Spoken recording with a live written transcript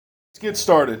Let's get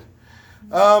started.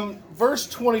 Verse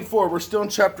 24, we're still in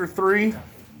chapter 3. All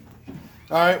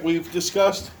right, we've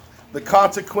discussed the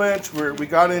consequence where we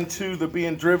got into the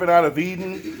being driven out of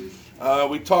Eden.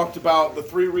 We talked about the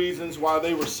 3 reasons why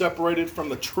they were separated from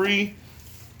the tree.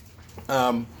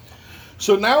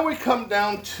 So now we come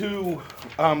down to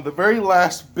the very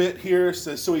last bit here. It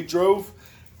says, so he drove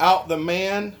out the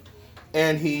man,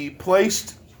 and he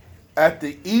placed at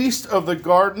the east of the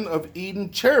Garden of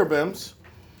Eden cherubims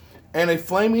and a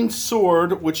flaming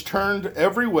sword which turned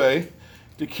every way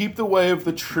to keep the way of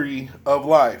the tree of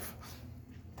life.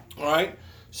 All right,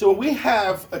 so we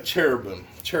have a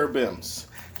cherubims.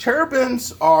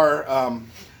 Cherubims are,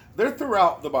 they're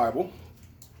throughout the Bible.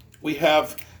 We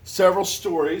have several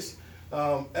stories.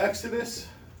 Exodus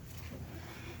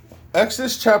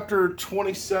chapter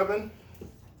 27.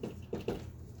 I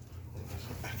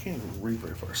can't even read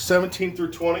very far. 17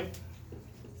 through 20.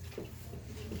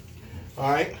 All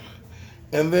right.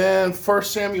 And then 1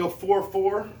 Samuel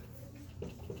 4:4.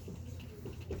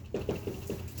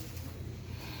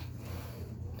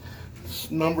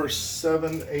 Number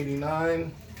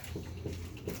 789.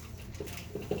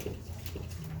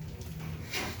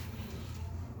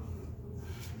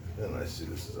 And I see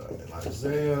this is in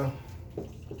Isaiah. I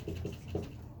think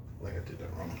I did that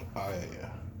wrong. Yeah.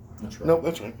 That's right. Nope,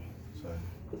 that's right. So,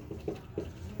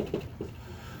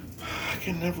 I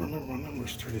can never remember my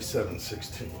numbers.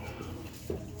 37:16.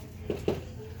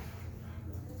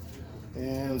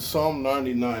 And Psalm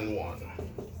 99:1.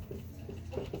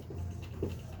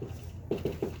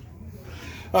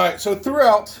 All right, so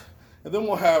throughout, and then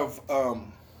we'll have,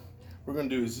 we're going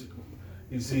to do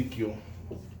Ezekiel.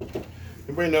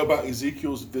 Anybody know about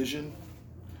Ezekiel's vision?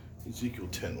 Ezekiel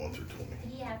 10:1 through 20.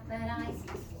 Yeah, but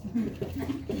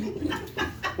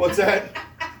What's that?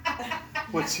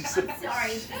 What's she say?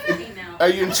 sorry, it's just came out. Are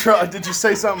you in trouble? Did you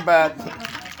say something bad?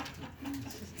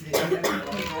 I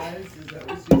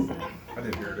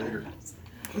didn't hear it either.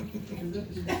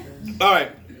 All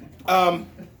right.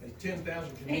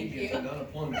 10,000 comedians in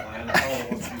unemployment line. That's all I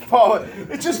want to do. Paula,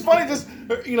 it's just funny, just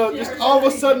all of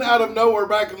a sudden out of nowhere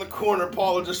back in the corner,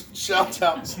 Paula just shouts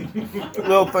out some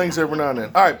little things every now and then.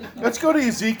 All right, let's go to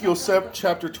Ezekiel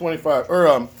chapter 25,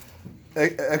 or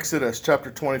Exodus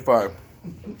chapter 25.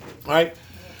 All right.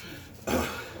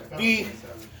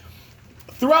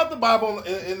 Throughout the Bible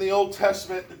in the Old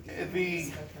Testament,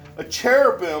 a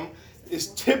cherubim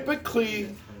is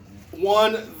typically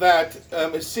one that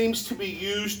it seems to be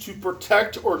used to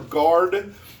protect or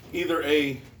guard either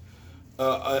a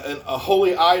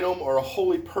holy item or a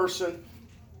holy person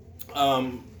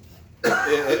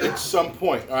at some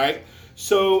point. All right.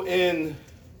 So in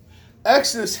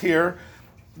Exodus here,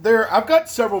 I've got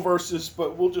several verses,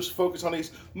 but we'll just focus on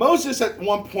these. Moses at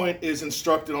one point is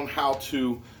instructed on how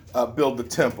to build the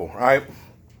temple. All right.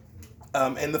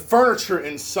 And the furniture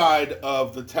inside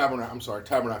of the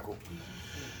tabernacle.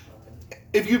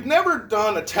 If you've never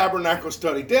done a tabernacle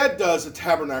study, Dad does a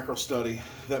tabernacle study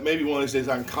that maybe one of these days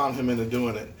I can con him into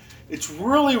doing it. It's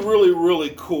really, really,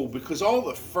 really cool because all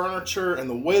the furniture and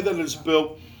the way that it's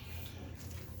built,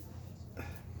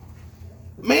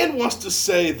 man wants to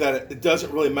say that it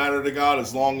doesn't really matter to God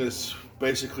as long as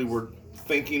basically we're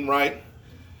thinking right.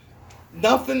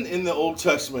 Nothing in the Old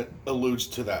Testament alludes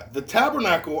to that. The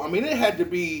tabernacle, it had to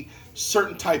be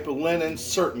certain type of linen,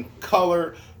 certain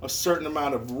color, a certain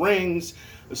amount of rings,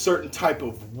 a certain type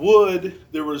of wood.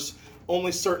 There was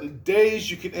only certain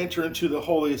days you could enter into the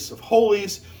holiest of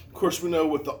holies. Of course, we know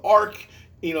with the ark,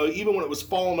 even when it was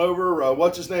falling over,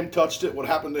 what's his name touched it? What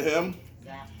happened to him?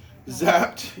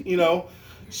 Zapped.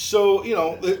 So,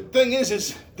 the thing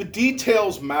is the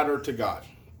details matter to God.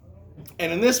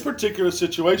 And in this particular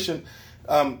situation,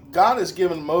 God has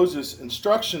given Moses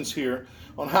instructions here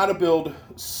on how to build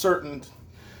certain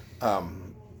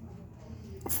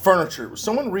furniture. Will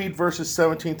someone read verses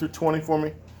 17 through 20 for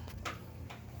me?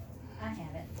 I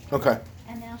have it. Okay.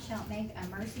 And thou shalt make a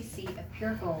mercy seat of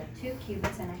pure gold. 2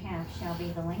 cubits and a half shall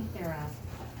be the length thereof,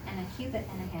 and 1 cubit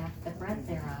and a half the breadth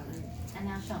thereof. And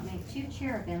thou shalt make 2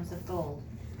 cherubims of gold.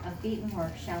 Of beaten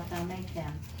work shalt thou make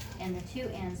them, in the 2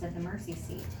 ends of the mercy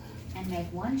seat. And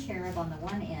make 1 cherub on the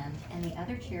one end, and the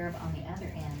other cherub on the other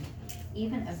end.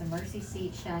 Even of the mercy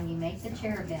seat shall ye make the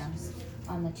cherubims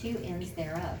on the 2 ends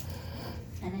thereof.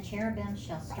 And the cherubims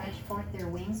shall stretch forth their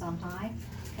wings on high,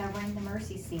 covering the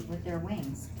mercy seat with their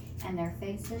wings. And their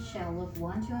faces shall look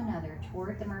one to another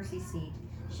toward the mercy seat,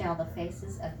 shall the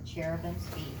faces of the cherubims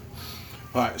be.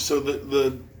 All right, so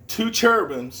the 2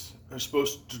 cherubims are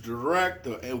supposed to direct,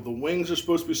 the wings are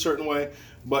supposed to be a certain way,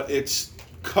 but it's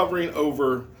covering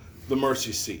over the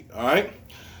mercy seat. All right.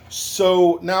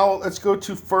 So now let's go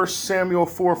to 1 Samuel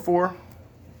 4:4.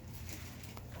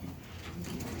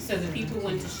 So the people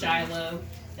went to Shiloh,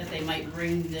 that they might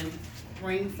bring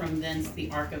from thence the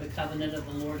ark of the covenant of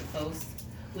the Lord of hosts,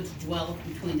 which dwelleth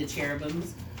between the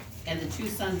cherubims. And the two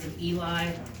sons of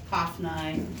Eli,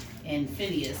 Hophni and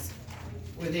Phinehas,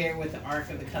 were there with the ark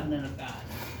of the covenant of God.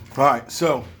 All right.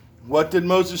 So, what did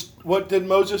Moses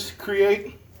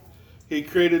create? He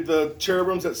created the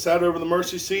cherubims that sat over the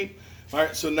mercy seat. All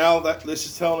right. So now that this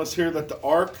is telling us here that the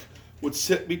ark would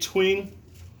sit between,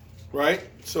 right?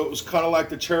 So it was kind of like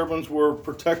the cherubims were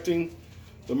protecting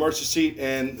the mercy seat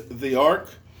and the ark.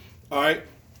 All right.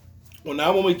 Well,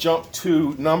 now when we jump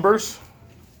to Numbers,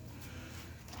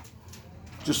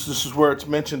 this is where it's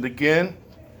mentioned again.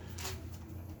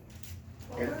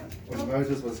 And when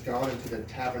Moses was gone into the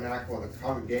tabernacle of the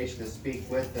congregation to speak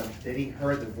with them, then he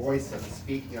heard the voice of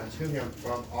speaking unto him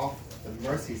from off the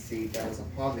mercy seat that was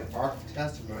upon the ark of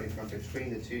testimony from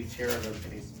between the two cherubims,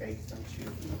 and he spake unto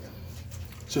them.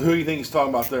 So who do you think he's talking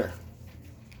about there?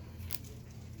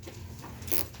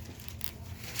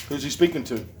 Who's he speaking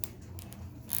to?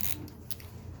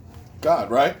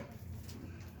 God, right?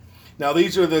 Now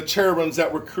these are the cherubims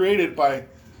that were created by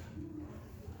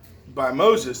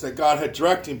Moses that God had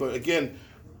directed him. But again,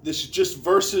 this is just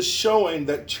verses showing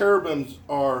that cherubims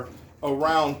are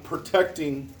around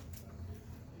protecting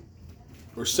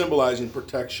or symbolizing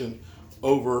protection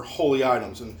over holy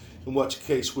items. And in what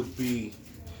case would be,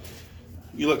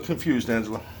 you look confused,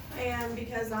 Angela. I am,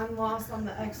 because I'm lost on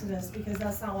the Exodus, because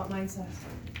that's not what mine says.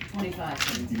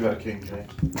 25. You got King James.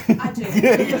 I do.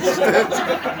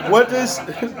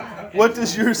 What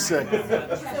does yours say?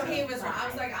 So he was, I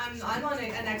was like, I'm on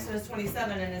an Exodus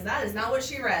 27, and that is not what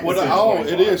she read.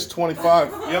 It is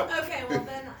 25. Yep. Okay, well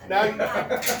then. Now never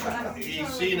mind. I'm He's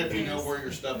totally seeing if you know confused. where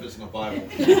your stuff is in the Bible.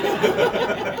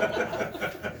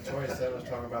 27 was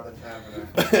talking about the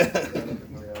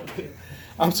tabernacle.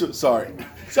 I'm so sorry.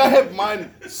 So I have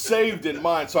mine saved in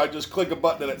mine, so I just click a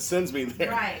button and it sends me there.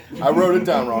 Right. I wrote it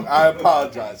down wrong. I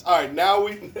apologize. All right, now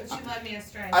we. But you led me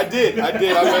astray. I did. I messed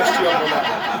you up on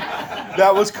that.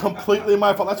 That was completely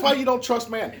my fault. That's why you don't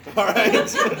trust man. All right.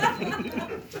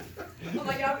 Oh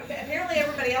my God, apparently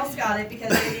everybody else got it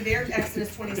because they did their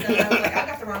Exodus 27. I was like, I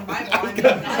got the wrong Bible. I mean,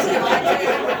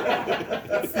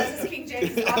 it says it's King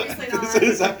James, it's obviously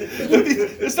not.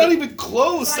 It's not even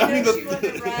close. So I know she wouldn't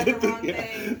have read the wrong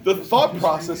thing. The thought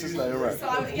process is not right. So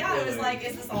I was like,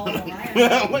 is this all right?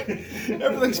 I'm like,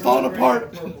 everything's falling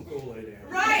apart.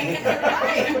 Right,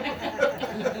 right.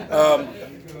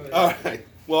 All right.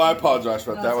 Well, I apologize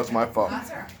for that. That was my fault.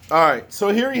 That's all right. All right. So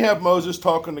here you have Moses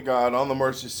talking to God on the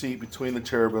mercy seat between the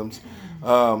cherubims.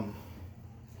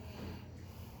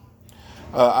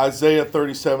 Isaiah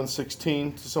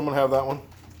 37:16. Does someone have that one?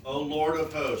 O Lord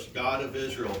of hosts, God of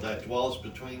Israel, that dwells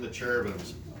between the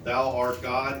cherubims, thou art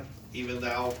God, even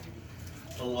thou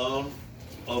alone.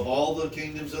 Of all the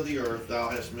kingdoms of the earth, thou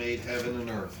hast made heaven and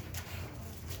earth.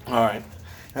 All right.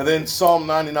 And then Psalm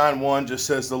 99:1 just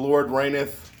says, the Lord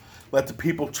reigneth, let the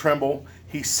people tremble.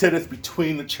 He sitteth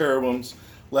between the cherubims,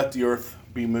 let the earth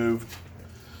be moved.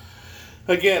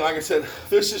 Again, like I said,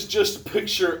 this is just a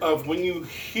picture of when you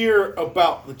hear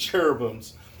about the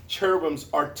cherubims. Cherubims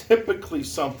are typically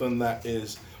something that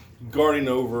is guarding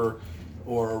over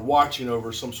or watching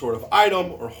over some sort of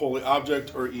item or holy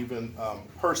object or even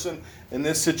person. In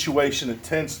this situation, it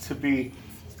tends to be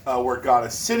where God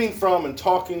is sitting from and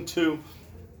talking to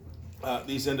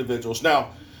these individuals.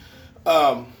 Now,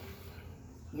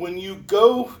 when you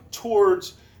go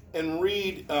towards and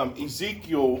read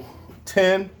Ezekiel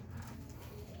 10,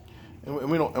 and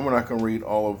we're not going to read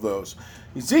all of those.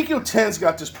 Ezekiel 10's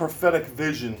got this prophetic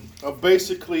vision of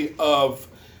basically of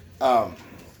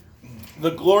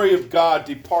the glory of God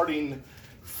departing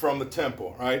from the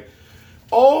temple, right?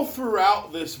 All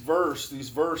throughout this verse, these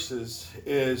verses,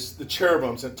 is the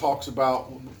cherubims. It talks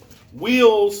about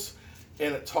wheels,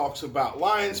 and it talks about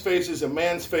lions' faces and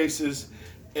man's faces.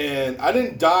 And I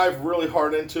didn't dive really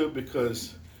hard into it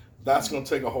because that's going to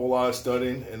take a whole lot of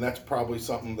studying, and that's probably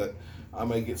something that I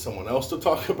may get someone else to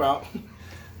talk about.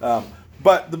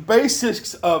 But the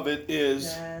basics of it is...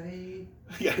 Daddy.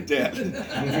 Yeah, Dad.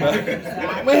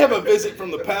 May have a visit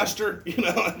from the pastor,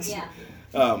 Yeah.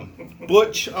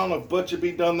 Butch, I don't know if Butch would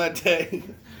be done that day.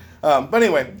 But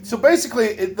anyway, so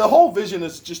basically the whole vision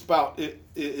is just about it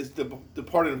is the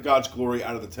departing of God's glory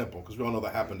out of the temple, because we all know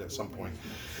that happened at some point.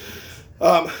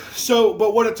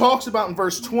 But what it talks about in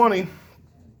verse 20,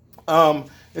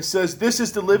 it says, this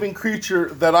is the living creature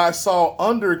that I saw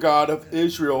under God of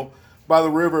Israel by the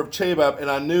river of Chabab, and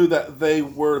I knew that they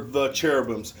were the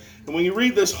cherubims. And when you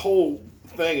read this whole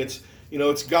thing,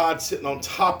 it's God sitting on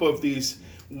top of these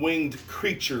winged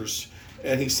creatures,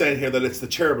 And he's saying here that it's the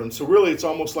cherubim. So really it's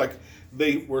almost like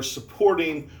they were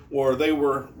supporting or they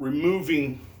were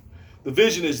removing. The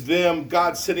vision is them,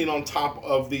 God sitting on top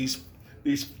of these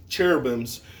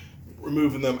cherubims,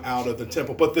 removing them out of the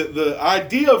temple. But the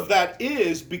idea of that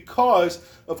is because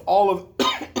of all of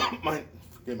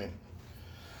forgive me.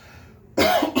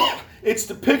 It's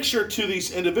the picture to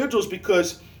these individuals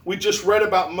because we just read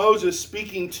about Moses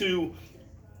speaking to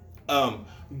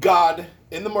God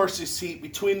in the mercy seat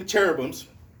between the cherubims.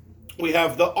 We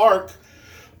have the ark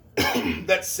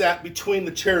that sat between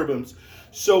the cherubims.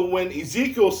 So when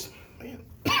Ezekiel's, man,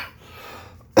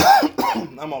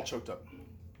 I'm all choked up.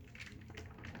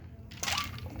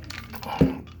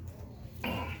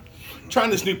 Trying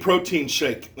this new protein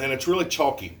shake, and it's really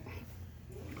chalky.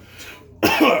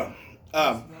 Yeah,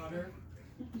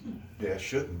 it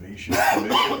shouldn't be.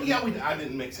 Yeah, I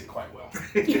didn't mix it quite well.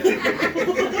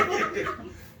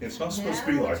 It's not supposed to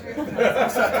be like that.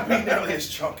 It's not to be nearly as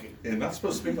chunky. It's not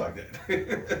supposed to be like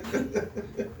that.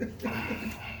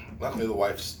 Luckily, the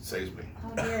wife saves me.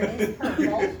 Oh dear, it is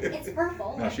purple. It's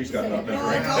purple. No, she's got nothing to No,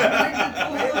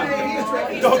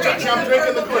 drink. Don't touch me, I'm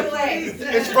drinking the quick.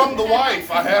 It's from the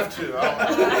wife. I have to.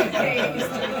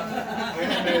 Wait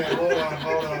a minute, hold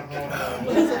on.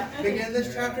 What does the beginning of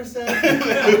this chapter say?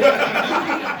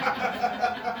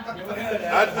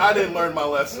 I didn't learn my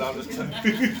lesson. I'm just. Do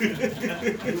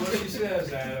what she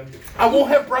says, Adam. I won't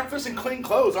have breakfast and clean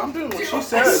clothes. I'm doing what she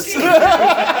says.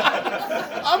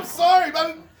 I'm sorry.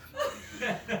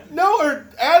 No, or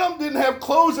Adam didn't have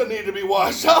clothes that needed to be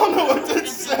washed. I don't know what to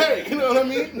say. You know what I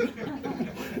mean?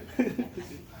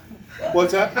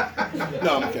 What's that?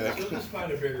 No, I'm kidding. We'll just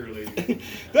find a bigger lead.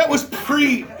 That was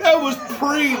pre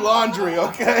laundry,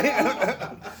 okay?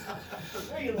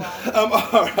 All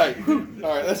right.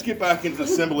 All right, let's get back into the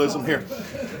symbolism here.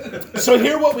 So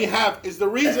here what we have is the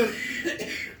reason,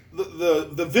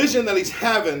 the vision that he's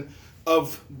having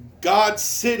of God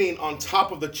sitting on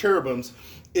top of the cherubims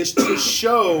is to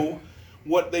show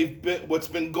what's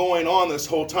been going on this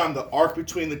whole time. The ark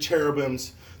between the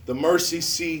cherubims, the mercy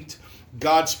seat,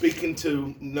 God speaking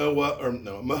to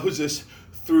Moses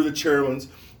through the cherubims.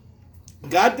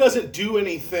 God doesn't do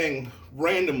anything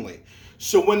randomly.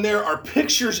 So when there are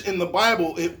pictures in the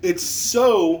Bible, it's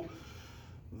so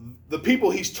the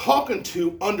people he's talking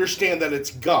to understand that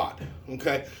it's God.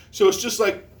 Okay? So it's just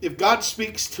like if God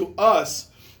speaks to us,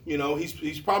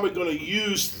 he's probably going to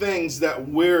use things that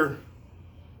we're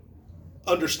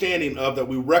understanding of, that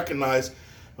we recognize.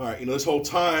 All right, this whole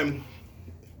time,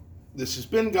 this has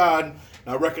been God. And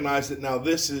I recognize that now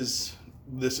this is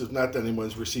not that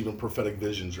anyone's receiving prophetic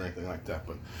visions or anything like that,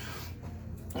 but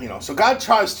so God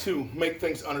tries to make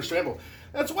things understandable.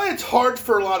 That's why it's hard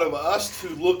for a lot of us to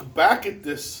look back at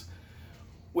this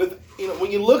with,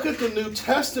 when you look at the New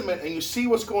Testament and you see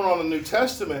what's going on in the New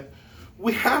Testament,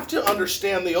 we have to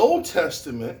understand the Old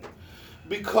Testament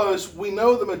because we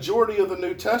know the majority of the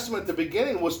New Testament at the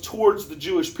beginning was towards the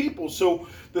Jewish people. So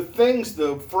the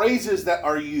phrases that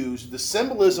are used, the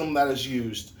symbolism that is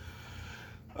used,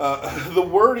 the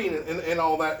wording and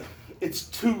all that, it's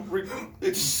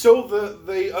so that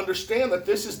they understand that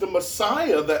this is the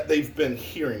Messiah that they've been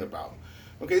hearing about.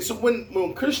 Okay, so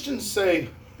when Christians say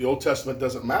the Old Testament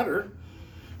doesn't matter,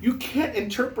 you can't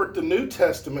interpret the New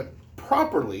Testament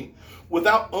properly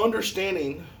without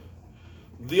understanding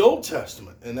the Old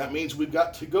Testament. And that means we've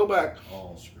got to go back.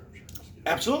 All scripture.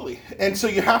 Absolutely. And so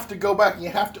you have to go back and you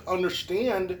have to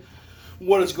understand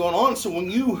what is going on. So when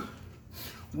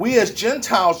we as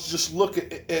Gentiles just look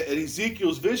at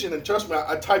Ezekiel's vision, and trust me,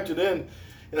 I typed it in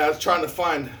and I was trying to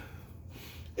find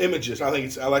images. I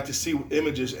like to see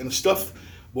images and stuff.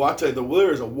 Well, I tell you,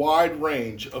 there is a wide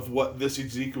range of what this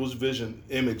Ezekiel's vision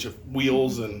image of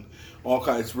wheels and all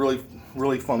kinds. It's really,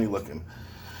 really funny looking.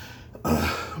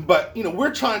 But,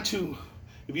 we're trying to,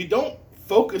 if you don't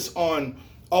focus on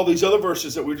all these other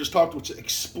verses that we just talked, which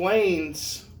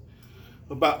explains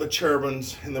about the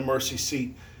cherubims and the mercy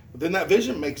seat, then that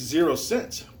vision makes zero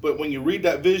sense. But when you read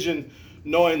that vision,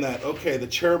 knowing that, okay, the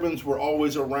cherubims were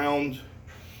always around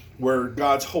where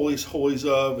God's holiest holies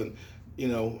of, and,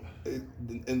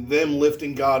 and them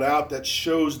lifting God out, that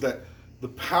shows that the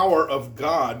power of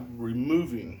God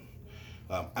removing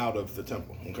out of the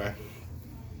temple, okay?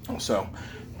 So,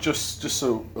 just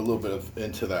so a little bit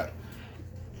into that.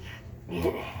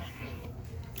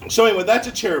 So anyway, that's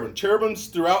a cherubim. Cherubims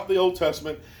throughout the Old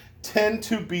Testament tend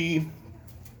to be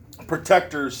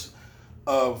protectors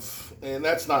of, and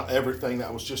that's not everything.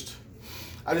 I just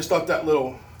thought that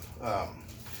little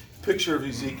picture of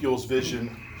Ezekiel's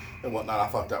vision and whatnot, I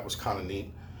thought that was kind of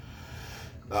neat.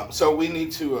 So we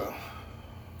need to,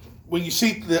 when you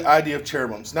see the idea of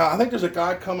cherubims. Now, I think there's a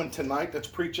guy coming tonight that's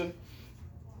preaching.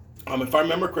 if I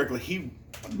remember correctly,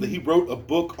 he wrote a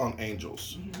book on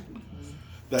angels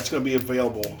that's going to be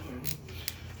available.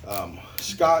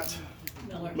 Scott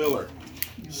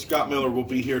Miller will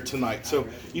be here tonight. So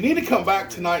you need to come back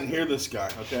tonight and hear this guy,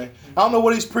 okay? I don't know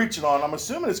what he's preaching on. I'm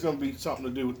assuming it's going to be something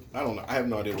to do with, I don't know. I have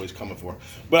no idea what he's coming for.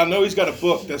 But I know he's got a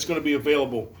book that's going to be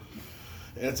available,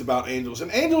 and it's about angels.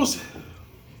 And angels,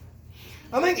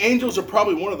 I think angels are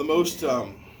probably one of the most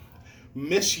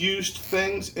misused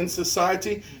things in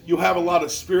society. You'll have a lot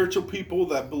of spiritual people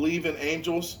that believe in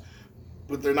angels,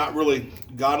 but they're not really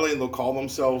godly, and they'll call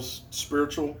themselves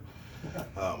spiritual.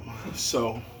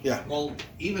 So, yeah. Well,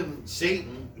 even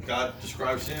Satan, God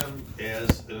describes him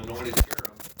as an anointed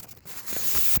cherub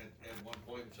at one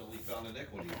point until he found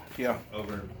iniquity. Yeah.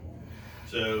 Over.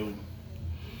 So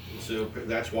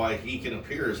that's why he can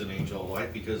appear as an angel of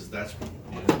light, because that's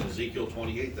in Ezekiel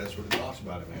 28. That's what it talks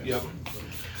about him as. Yep.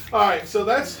 All right, so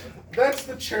that's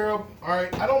the cherub. All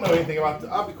right, I don't know anything about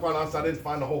I'll be quite honest, I didn't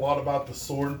find a whole lot about the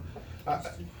sword.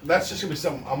 That's just going to be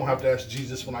something I'm going to have to ask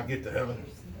Jesus when I get to heaven.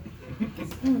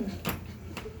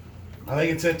 I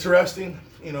think it's interesting,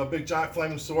 a big giant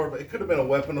flaming sword, but it could have been a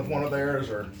weapon of one of theirs,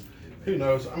 or who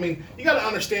knows. I mean, you got to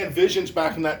understand visions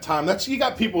back in that time. You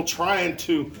got people trying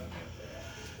to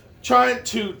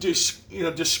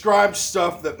describe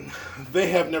stuff that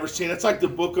they have never seen. It's like the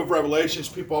book of Revelations.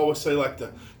 People always say like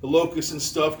the locusts and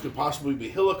stuff could possibly be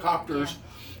helicopters.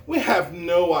 We have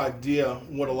no idea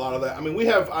what a lot of that. I mean, we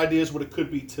have ideas what it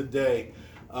could be today,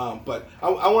 but I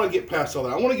want to get past all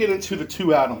that. I want to get into the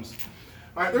two atoms.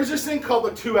 All right, there's this thing called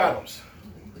the two atoms.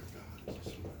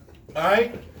 All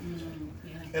right,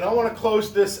 and I want to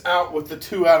close this out with the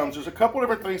two atoms. There's a couple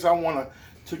different things I want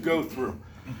to go through.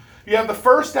 You have the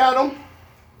first atom,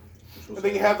 and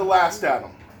then you have the last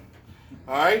atom.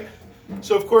 All right?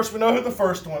 So, of course, we know who the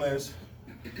first one is.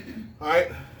 All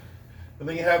right? And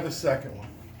then you have the second one.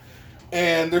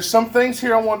 And there's some things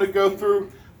here I wanted to go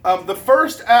through. The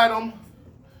first Adam,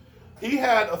 he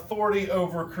had authority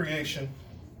over creation.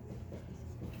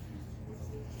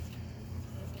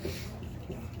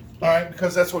 All right?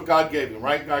 Because that's what God gave him,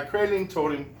 right? God created him,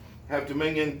 told him, have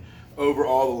dominion over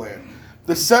all the land.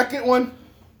 The second one,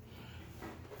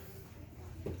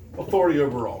 authority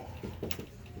over all.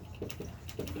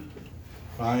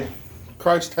 All right?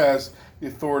 Christ has the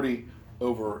authority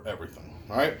over everything.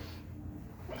 All right?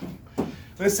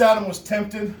 This Adam was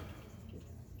tempted,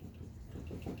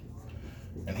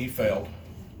 and he failed.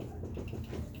 Of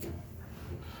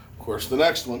course, the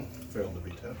next one Failed to be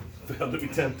tempted. failed to be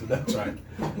tempted. That's right.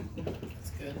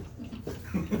 That's good.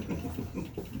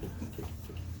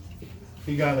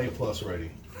 He got an A+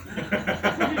 rating.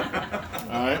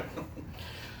 All right?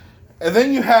 And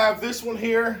then you have this one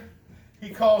here. He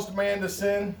caused man to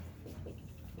sin.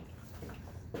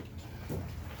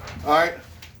 All right.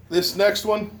 This next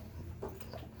one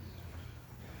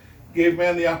gave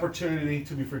man the opportunity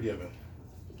to be forgiven.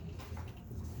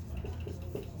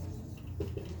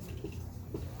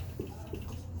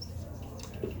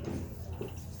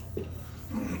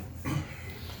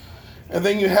 And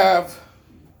then you have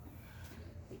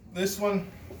this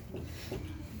one,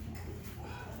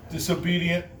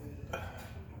 disobedient. I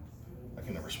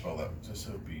can never spell that.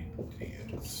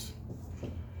 Disobedience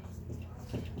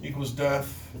equals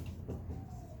death.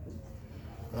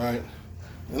 All right.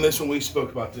 And this one, we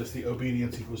spoke about this. The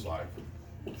obedience equals life.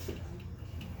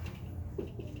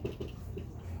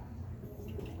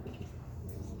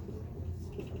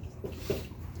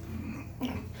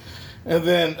 And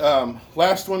then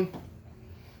last one.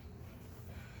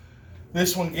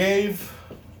 This one gave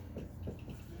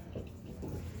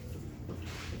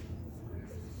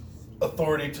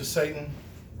authority to Satan.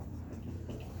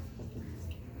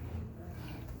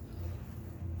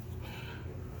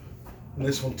 And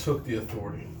this one took the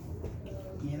authority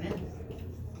Amen.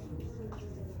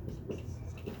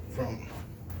 from,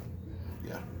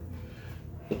 yeah.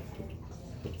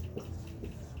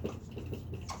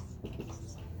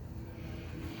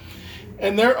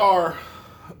 And there are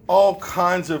all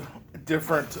kinds of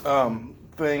different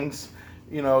things.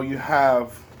 You know, you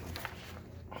have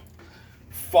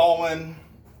fallen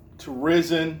to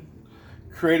risen,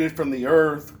 created from the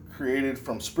earth, created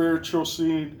from spiritual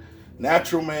seed,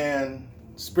 natural man,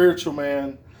 spiritual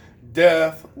man,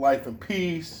 death, life and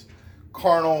peace,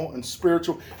 carnal and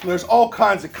spiritual. And there's all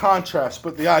kinds of contrasts,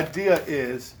 but the idea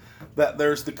is that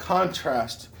there's the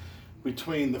contrast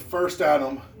between the first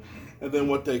Adam and then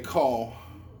what they call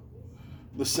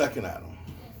the second Adam.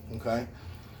 Okay?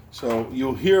 So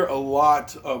you'll hear a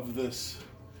lot of this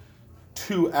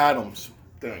two Adams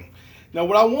thing. Now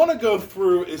what I want to go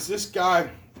through is this guy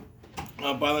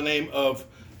by the name of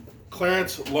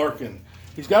Clarence Larkin.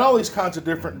 he's got all these kinds of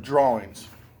different drawings.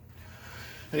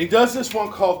 And he does this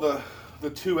one called the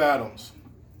two Adams.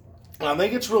 And I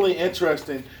think it's really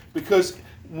interesting because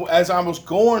as I was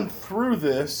going through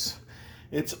this,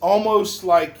 it's almost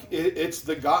like it's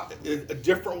a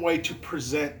different way to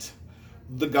present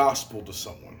the gospel to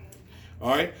someone. All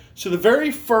right. So the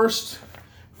very first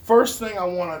thing I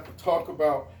want to talk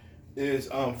about is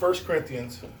 1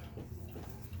 Corinthians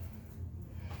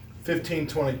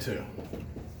 15:22.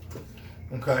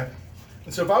 Okay.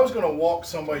 And so if I was going to walk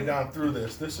somebody down through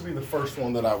this would be the first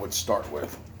one that I would start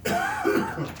with.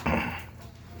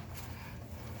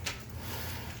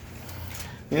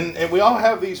 And we all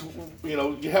have these,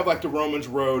 you have like the Romans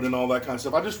Road and all that kind of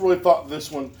stuff. I just really thought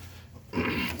this one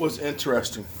was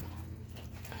interesting.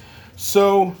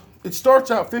 So it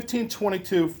starts out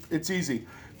 15:22. It's easy.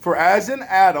 For as in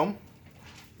Adam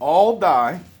all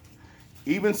die,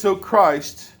 even so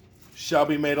Christ shall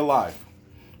be made alive.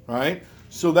 Right?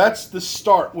 So that's the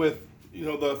start with,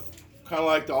 the kind of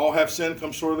like the all have sinned,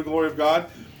 come short of the glory of God.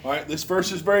 All right? This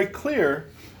verse is very clear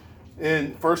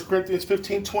in 1 Corinthians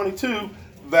 15:22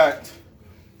 that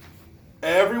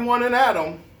everyone in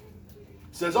Adam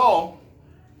says all.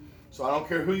 So I don't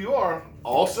care who you are,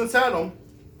 all since Adam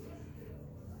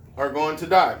are going to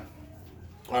die.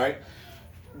 All right?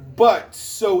 But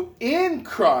so in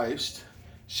Christ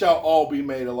shall all be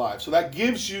made alive. So that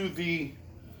gives you the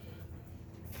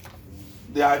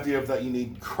idea of that you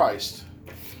need Christ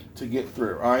to get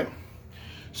through, all right?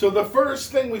 So the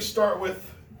first thing we start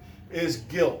with is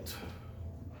guilt.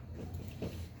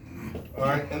 All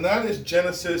right, and that is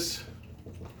Genesis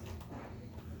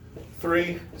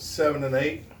 3, 7, and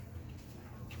 8.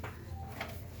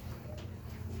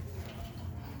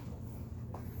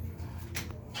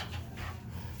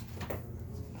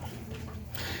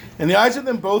 And the eyes of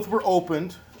them both were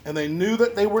opened, and they knew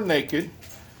that they were naked,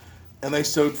 and they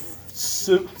sewed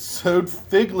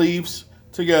fig leaves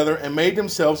together and made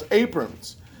themselves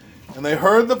aprons. And they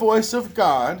heard the voice of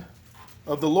God,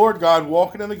 of the Lord God,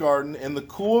 walking in the garden in the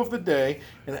cool of the day.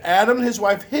 And Adam and his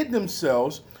wife hid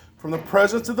themselves from the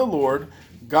presence of the Lord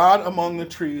God among the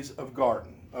trees of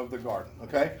the garden.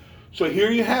 Okay? So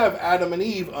here you have Adam and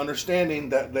Eve understanding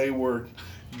that they were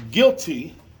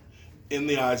guilty in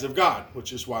the eyes of God,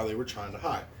 which is why they were trying to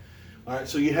hide. All right,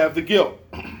 so you have the guilt.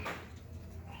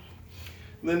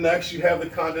 Then next you have the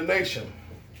condemnation.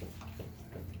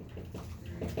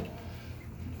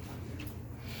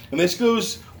 And this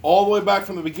goes all the way back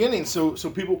from the beginning, so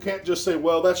people can't just say,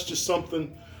 well, that's just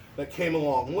something that came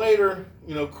along later.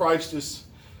 Christ is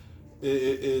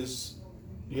just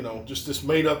this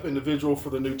made-up individual for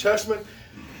the New Testament.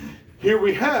 Here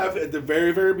we have, at the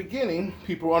very, very beginning,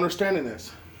 people understanding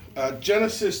this.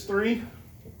 Genesis 3,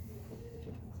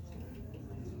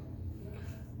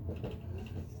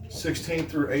 16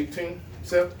 through 18,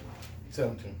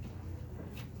 17.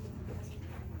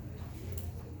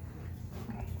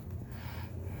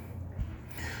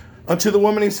 Unto the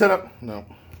woman he set up, no.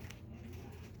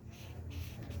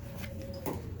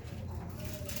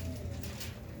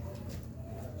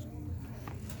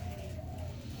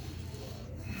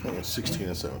 16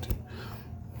 and 17.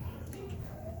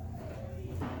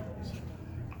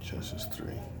 Genesis 3.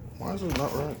 Why is it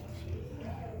not right?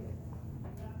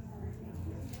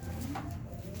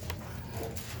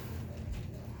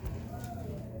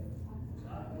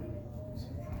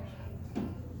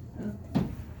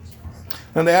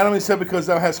 And to Adam he said, because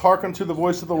thou hast hearkened to the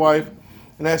voice of the wife,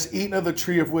 and hast eaten of the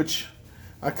tree of which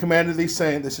I commanded thee,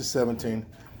 saying, this is 17,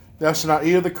 thou shalt not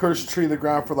eat of the cursed tree of the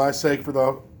ground for thy sake, for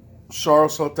thou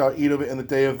shalt thou eat of it in the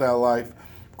day of thy life.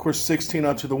 Of course, 16,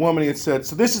 unto the woman he had said.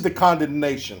 So this is the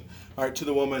condemnation, all right, to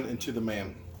the woman and to the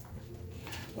man.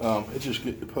 It just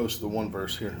posts the one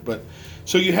verse here. But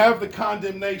so you have the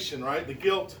condemnation, right? The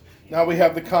guilt. Now we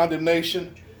have the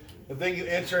condemnation. And then you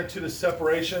enter into the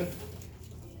separation.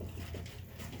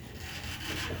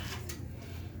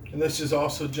 And this is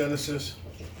also Genesis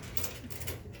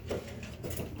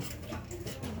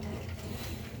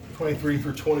 23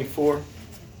 through 24.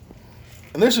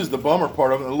 And this is the bummer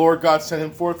part of it. The Lord God sent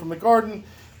him forth from the garden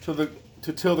to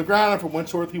till the ground, and from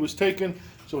whenceforth he was taken.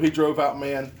 So he drove out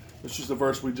man. This is the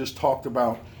verse we just talked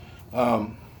about.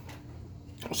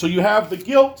 So you have the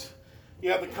guilt, you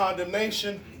have the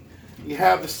condemnation, you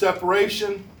have the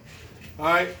separation, all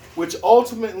right, which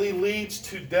ultimately leads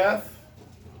to death.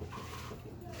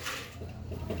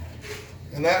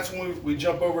 And that's when we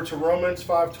jump over to Romans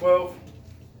 5:12.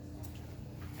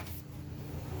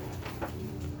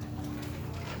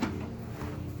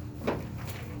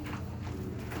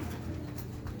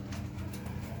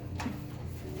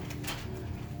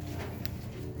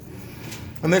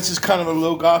 And this is kind of a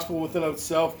little gospel within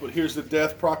itself, but here's the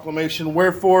death proclamation.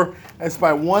 Wherefore, as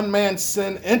by one man's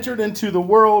sin entered into the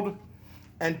world,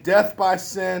 and death by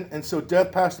sin, and so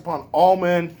death passed upon all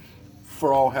men,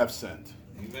 for all have sinned.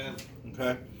 Amen.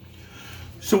 Okay?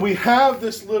 So we have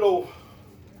this little,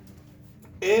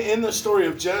 in the story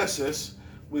of Genesis,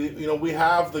 we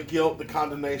have the guilt, the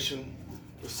condemnation,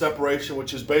 the separation,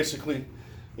 which is basically,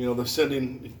 the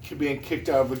sending, being kicked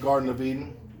out of the Garden of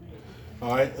Eden.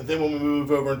 All right, and then when we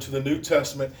move over into the New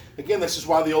Testament, again, this is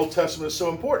why the Old Testament is so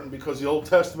important, because the Old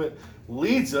Testament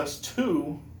leads us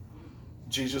to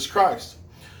Jesus Christ.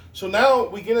 So now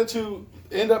we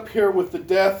end up here with the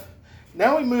death.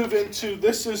 Now we move into,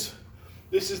 this is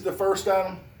the first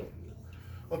Adam.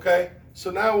 Okay, so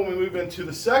now when we move into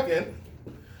the second,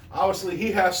 obviously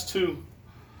he has to,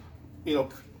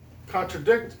 not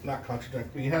contradict,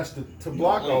 but he has to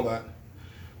block all that.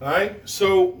 All right,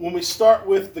 so when we start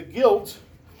with the guilt,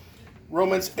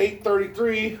 Romans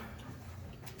 8:33.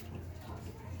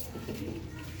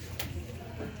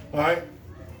 All right,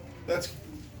 that's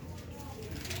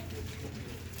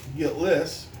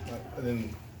guiltless. I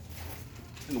didn't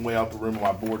weigh out the room on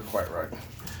my board quite right.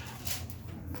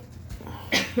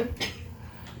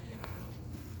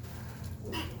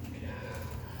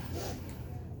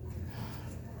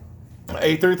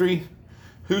 8:33.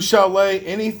 Who shall lay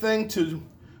anything to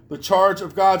the charge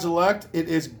of God's elect? It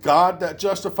is God that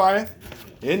justifieth.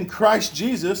 In Christ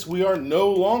Jesus, we are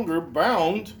no longer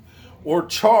bound or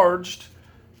charged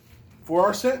for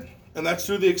our sin. And that's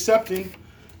through the accepting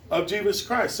of Jesus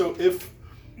Christ. So if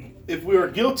we are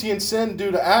guilty in sin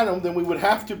due to Adam, then we would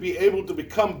have to be able to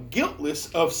become guiltless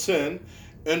of sin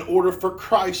in order for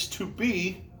Christ to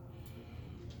be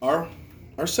our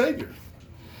Savior.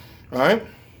 All right?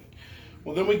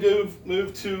 Well, then we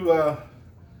move to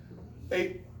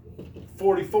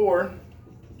 8:44,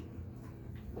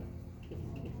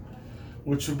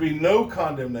 which would be no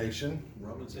condemnation.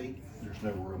 Romans 8. There's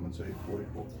no Romans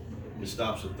 8:44. It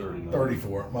stops at 39.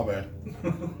 34, my bad.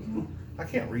 I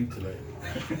can't read today.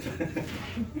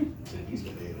 He's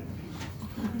got added.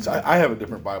 So I have a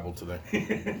different Bible today. You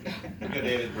got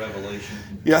added Revelation.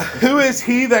 Yeah. Who is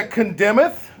he that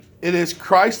condemneth? It is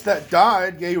Christ that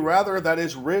died, yea, rather that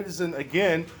is risen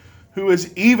again, who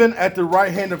is even at the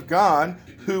right hand of God,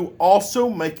 who also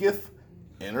maketh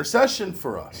intercession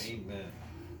for us. Amen.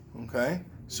 Okay?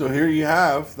 So here you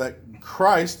have that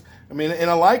Christ, and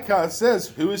I like how it says,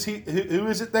 who is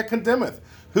it that condemneth?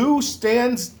 Who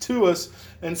stands to us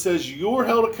and says, you're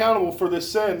held accountable for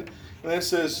this sin? And it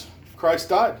says, Christ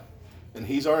died, and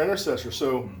he's our intercessor.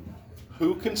 So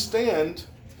who can stand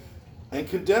and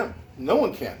condemn? No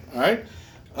one can. All right.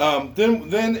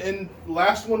 Then and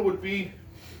last one would be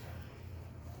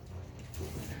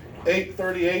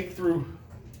 8:38 through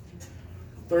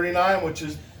 39, which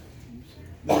is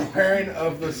the repairing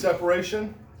of the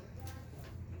separation.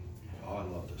 Oh, I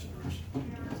love this verse.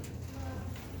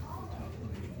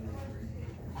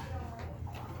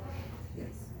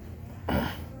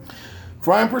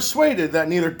 For I am persuaded that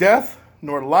neither death,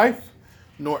 nor life,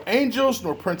 nor angels,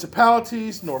 nor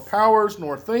principalities, nor powers,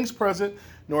 nor things present,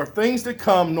 nor things to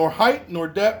come, nor height, nor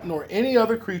depth, nor any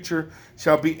other creature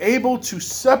shall be able to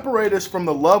separate us from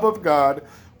the love of God,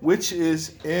 which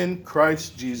is in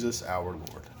Christ Jesus our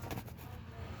Lord.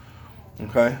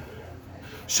 Okay?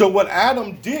 So what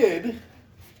Adam did,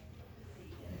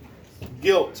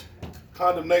 guilt,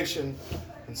 condemnation,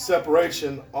 and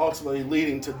separation, ultimately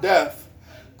leading to death,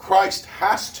 Christ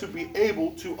has to be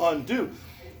able to undo.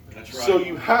 That's right. So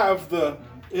you have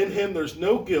in him there's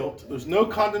no guilt, there's no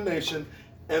condemnation,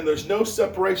 and there's no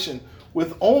separation,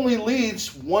 with only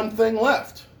leaves one thing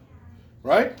left.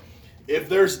 Right? If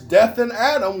there's death in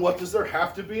Adam, what does there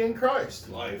have to be in Christ?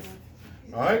 Life.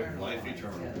 All right? Life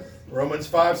eternal. Romans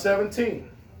 5:17.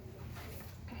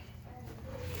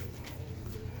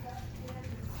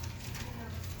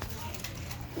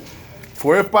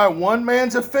 For if by one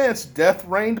man's offense death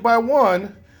reigned by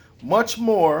one, much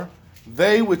more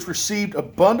they which received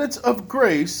abundance of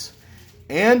grace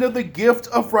and of the gift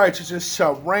of righteousness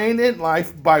shall reign in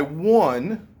life by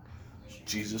one,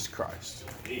 Jesus Christ.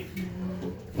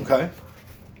 Okay?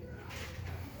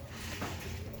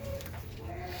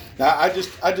 Now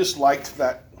I just liked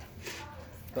that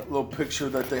little picture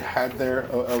that they had there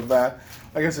of that.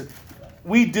 Like I said,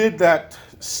 we did that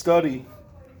study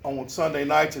on Sunday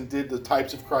nights and did the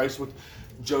types of Christ with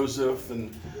Joseph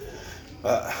and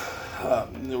the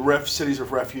cities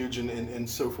of refuge and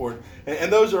so forth.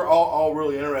 And those are all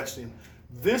really interesting.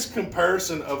 This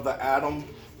comparison of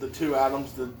the two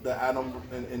Adams, the Adam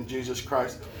and Jesus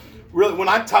Christ, really, when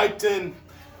I typed in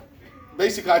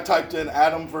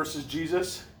Adam versus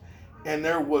Jesus, and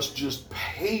there was just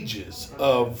pages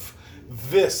of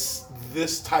this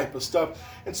type of stuff.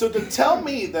 And so to tell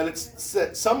me that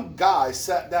some guy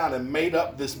sat down and made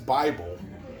up this Bible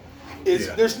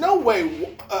there's no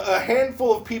way a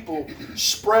handful of people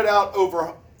spread out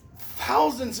over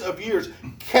thousands of years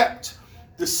kept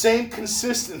the same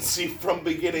consistency from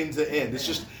beginning to end.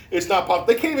 It's not possible.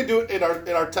 They can't even do it in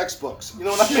our textbooks. You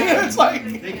know what I mean? It's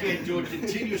like They can't do it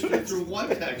continuously through one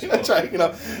textbook. that's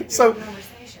right. So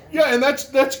yeah, and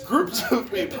that's groups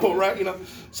of people, right?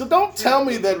 So don't tell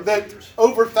me that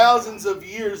over thousands of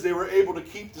years they were able to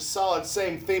keep the solid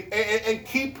same theme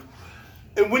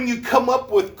and when you come up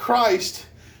with Christ,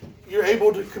 you're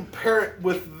able to compare it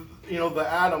with the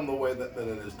atom the way that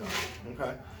it is done.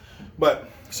 Okay, but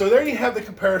so there you have the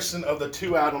comparison of the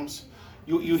two atoms.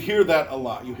 You hear that a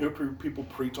lot. You hear people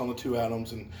preach on the two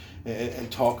atoms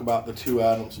and talk about the two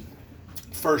atoms,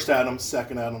 first atom,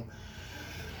 second atom.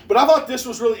 But I thought this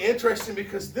was really interesting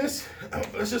because this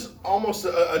is just almost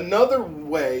another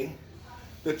way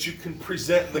that you can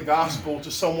present the gospel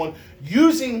to someone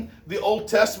using the Old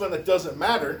Testament that doesn't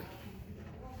matter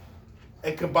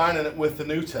and combining it with the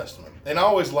New Testament. And I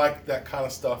always like that kind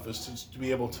of stuff, is to be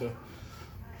able to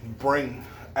bring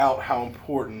out how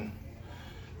important.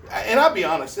 And I'll be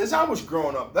honest, as I was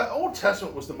growing up, that Old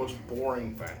Testament was the most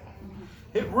boring thing.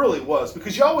 It really was,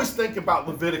 because you always think about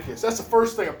Leviticus. That's the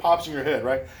first thing that pops in your head,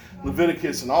 right?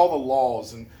 Leviticus and all the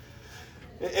laws and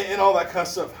all that kind of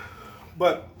stuff.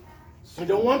 But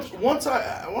once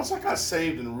I got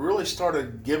saved and really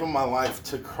started giving my life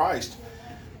to Christ,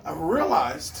 I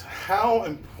realized how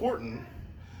important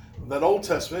that Old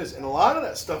Testament is. And a lot of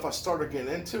that stuff I started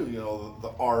getting into,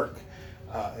 the ark,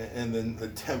 and then the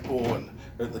temple and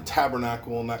the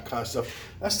tabernacle and that kind of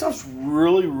stuff. That stuff's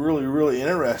really, really, really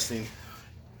interesting.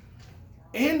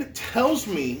 And it tells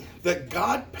me that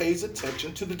God pays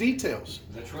attention to the details.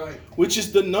 That's right. Which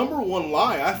is the number one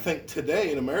lie, I think,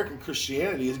 today in American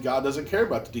Christianity, is God doesn't care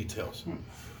about the details.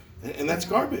 And that's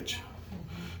garbage.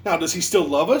 Now, does he still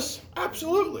love us?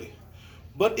 Absolutely.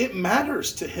 But it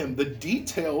matters to him. The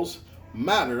details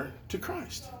matter to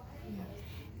Christ.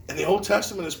 And the Old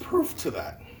Testament is proof to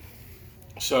that.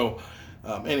 So,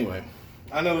 anyway,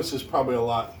 I know this is probably a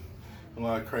lot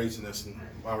of craziness and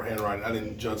my handwriting. I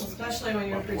didn't judge. Especially when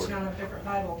you're preaching on a different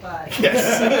Bible, but.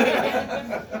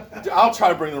 Yes. I'll try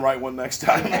to bring the right one next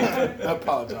time. I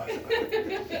apologize.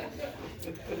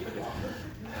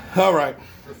 All right.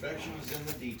 Perfection is in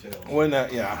the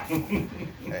details. Yeah.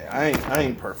 Hey, I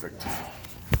ain't perfect.